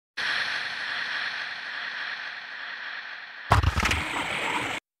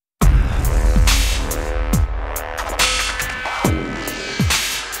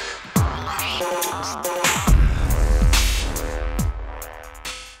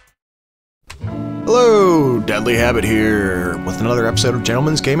Hello, Deadly Habit here, with another episode of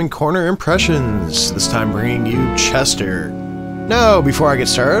Gentleman's Gaming Corner Impressions, this time bringing you Chester. Now, before I get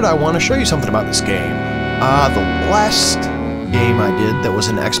started, I want to show you something about this game. The last game I did that was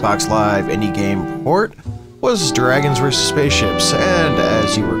an Xbox Live indie game port was Dragons vs. Spaceships, and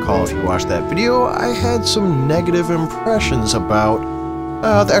as you recall if you watched that video, I had some negative impressions about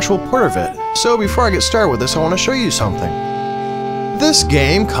the actual port of it. So before I get started with this, I want to show you something. This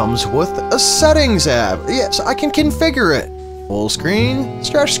game comes with a settings app. Yes, I can configure it. Full screen,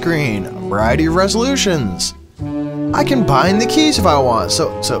 stretch screen, a variety of resolutions. I can bind the keys if I want.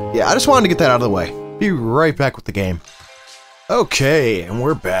 So yeah, I just wanted to get that out of the way. Be right back with the game. Okay, and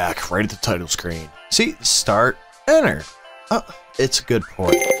we're back right at the title screen. See, start, enter. It's a good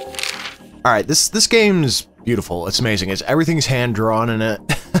port. All right, this game's beautiful. It's amazing. Everything's hand drawn in it.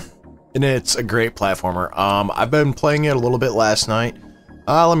 And it's a great platformer. I've been playing it a little bit last night.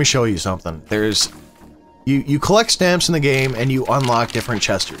 Let me show you something. You collect stamps in the game and you unlock different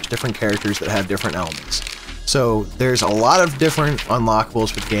Chesters, different characters that have different elements. So there's a lot of different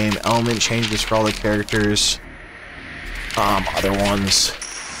unlockables with the game, element changes for all the characters. Other ones,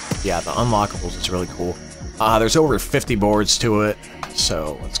 yeah, the unlockables is really cool. There's over 50 boards to it,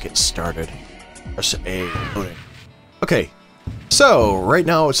 so let's get started. Press A, loading. Okay. So, right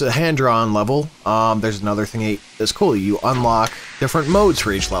now it's a hand-drawn level. There's another thing that's cool. You unlock different modes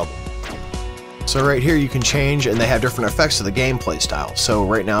for each level. So right here you can change, and they have different effects to the gameplay style. So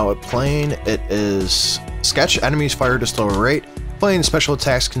right now at plain, it is sketch, enemies fire at a slower rate. Plain, special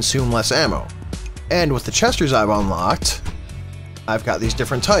attacks consume less ammo. And with the Chesters I've unlocked, I've got these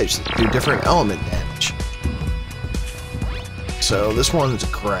different types that do different element damage. So this one's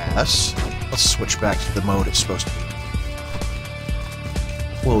grass. Let's switch back to the mode it's supposed to be.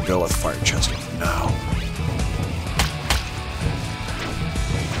 We'll go with Fire Chester for now.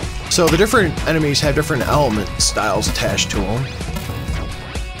 So the different enemies have different element styles attached to them.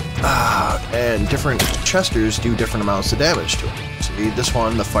 And different Chesters do different amounts of damage to them. See, this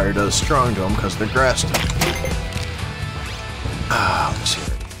one, the fire does strong to them because they're grass type. Let's see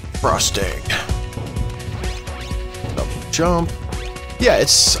here. Frosting. Double jump. Yeah,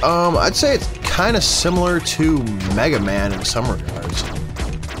 it's, I'd say it's kind of similar to Mega Man in some regards.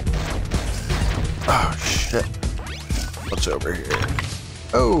 Oh, shit. What's over here?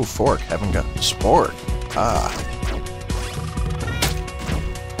 Oh, fork. Haven't got the spork.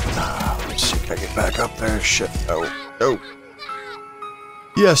 Let's see. Can I get back up there? Shit. Oh.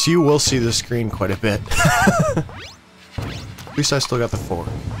 Yes, you will see the screen quite a bit. At least I still got the fork.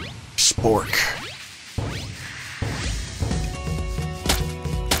 Spork.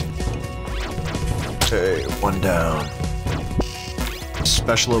 Okay, one down.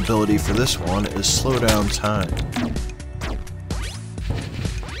 Special ability for this one is slow down time.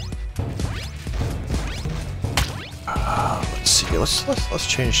 Let's see. Let's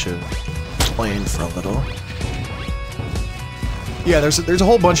change to plain for a little. Yeah, there's a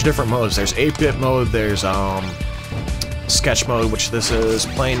whole bunch of different modes. There's 8-bit mode. There's sketch mode, which this is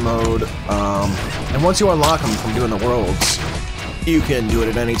plain mode. And once you unlock them from doing the worlds, you can do it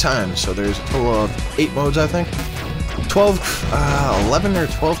at any time. So there's a total of 8 modes, I think. 11 or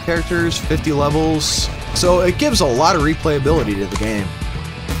 12 characters, 50 levels, so it gives a lot of replayability to the game.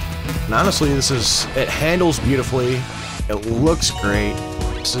 And honestly, it handles beautifully, it looks great.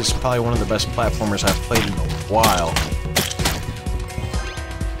 This is probably one of the best platformers I've played in a while.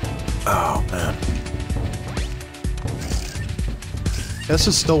 Oh man. This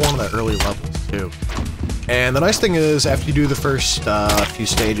is still one of the early levels too. And the nice thing is, after you do the first few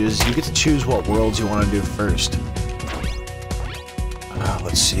stages, you get to choose what worlds you want to do first.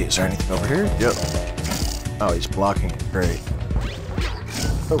 Let's see, is there anything over here? Yep. Oh, he's blocking it. Great.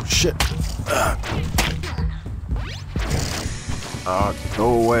 Oh, shit.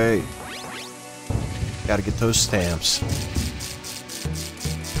 Go away. Gotta get those stamps.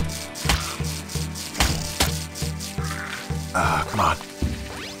 Come on.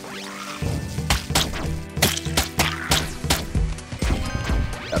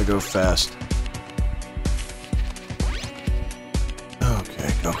 Gotta go fast.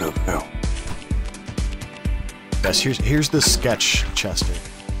 Go. Yes, here's the sketch Chester.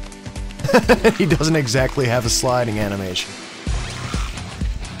 He doesn't exactly have a sliding animation.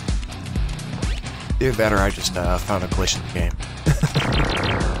 Either that or I just found a glitch in the game.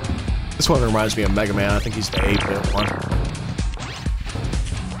 This one reminds me of Mega Man. I think he's the 8-bit one.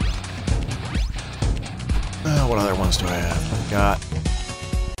 What other ones do I have? I've got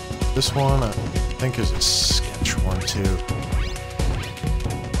this one, I think is a sketch one too.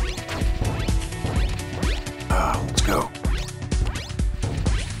 Let's go.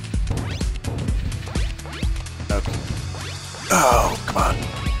 Oh, come on.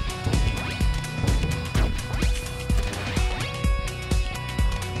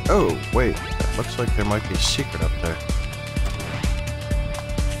 Oh, wait. That looks like there might be a secret up there.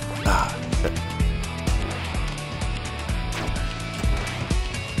 Ah, shit.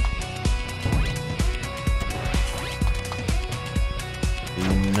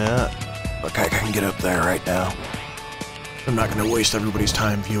 Nah. Okay, I can get up there right now. I'm not going to waste everybody's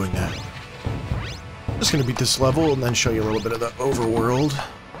time viewing that. Just going to beat this level and then show you a little bit of the overworld.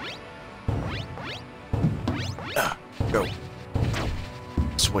 Ah, go.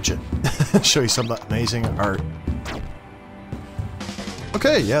 Switch it. Show you some amazing art.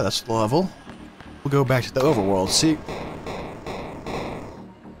 Okay, yeah, that's the level. We'll go back to the overworld. See,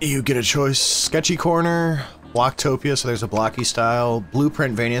 you get a choice: sketchy corner, Blocktopia, so there's a blocky style,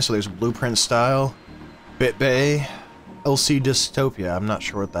 Blueprint Vania, so there's a blueprint style, Bit Bay, LC Dystopia. I'm not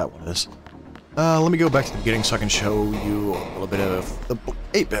sure what that one is. Let me go back to the beginning so I can show you a little bit of the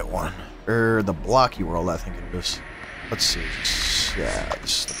 8-bit one, or the blocky world, I think it is. Let's see. Yeah,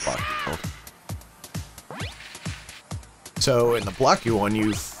 this is the blocky world. So in the blocky one,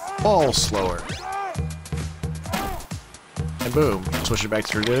 you fall slower. And boom, switch it back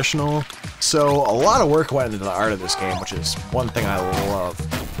to traditional. So a lot of work went into the art of this game, which is one thing I love.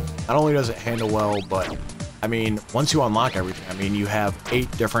 Not only does it handle well, but I mean, once you unlock everything, I mean, you have 8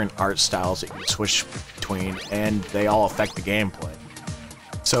 different art styles that you can switch between, and they all affect the gameplay.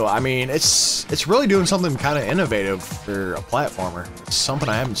 So I mean, it's really doing something kind of innovative for a platformer. It's something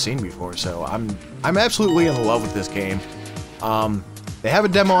I haven't seen before, so I'm absolutely in love with this game. They have a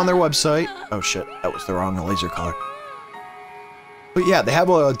demo on their website. Oh shit, that was the wrong laser color. But yeah, they have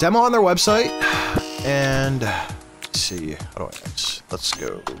a demo on their website, and let's see, how do I let's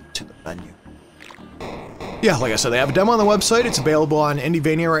go to the menu. Yeah, like I said, they have a demo on the website. It's available on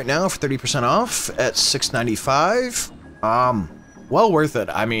IndieVania right now for 30% off at $6.95. Well worth it.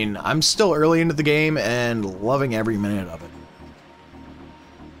 I mean, I'm still early into the game and loving every minute of it.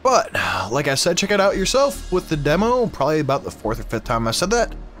 But, like I said, check it out yourself with the demo. Probably about the 4th or 5th time I said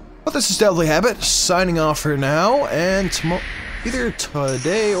that. But this is Deadly Habit, signing off for now, and either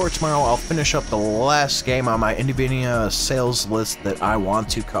today or tomorrow I'll finish up the last game on my IndieVania sales list that I want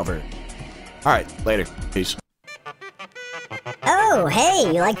to cover. Alright, later. Peace. Oh,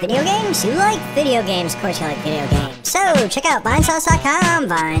 hey, you like video games? You like video games, of course you like video games. So, check out vinesauce.com,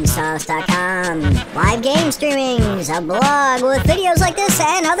 vinesauce.com. Live game streamings, a blog with videos like this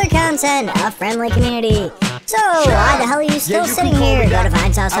and other content, a friendly community. So, why the hell are you still sitting here? Go to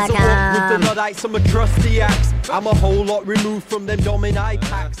vinesauce.com. I'm a whole lot removed from them dominate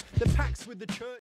packs. The packs with the church.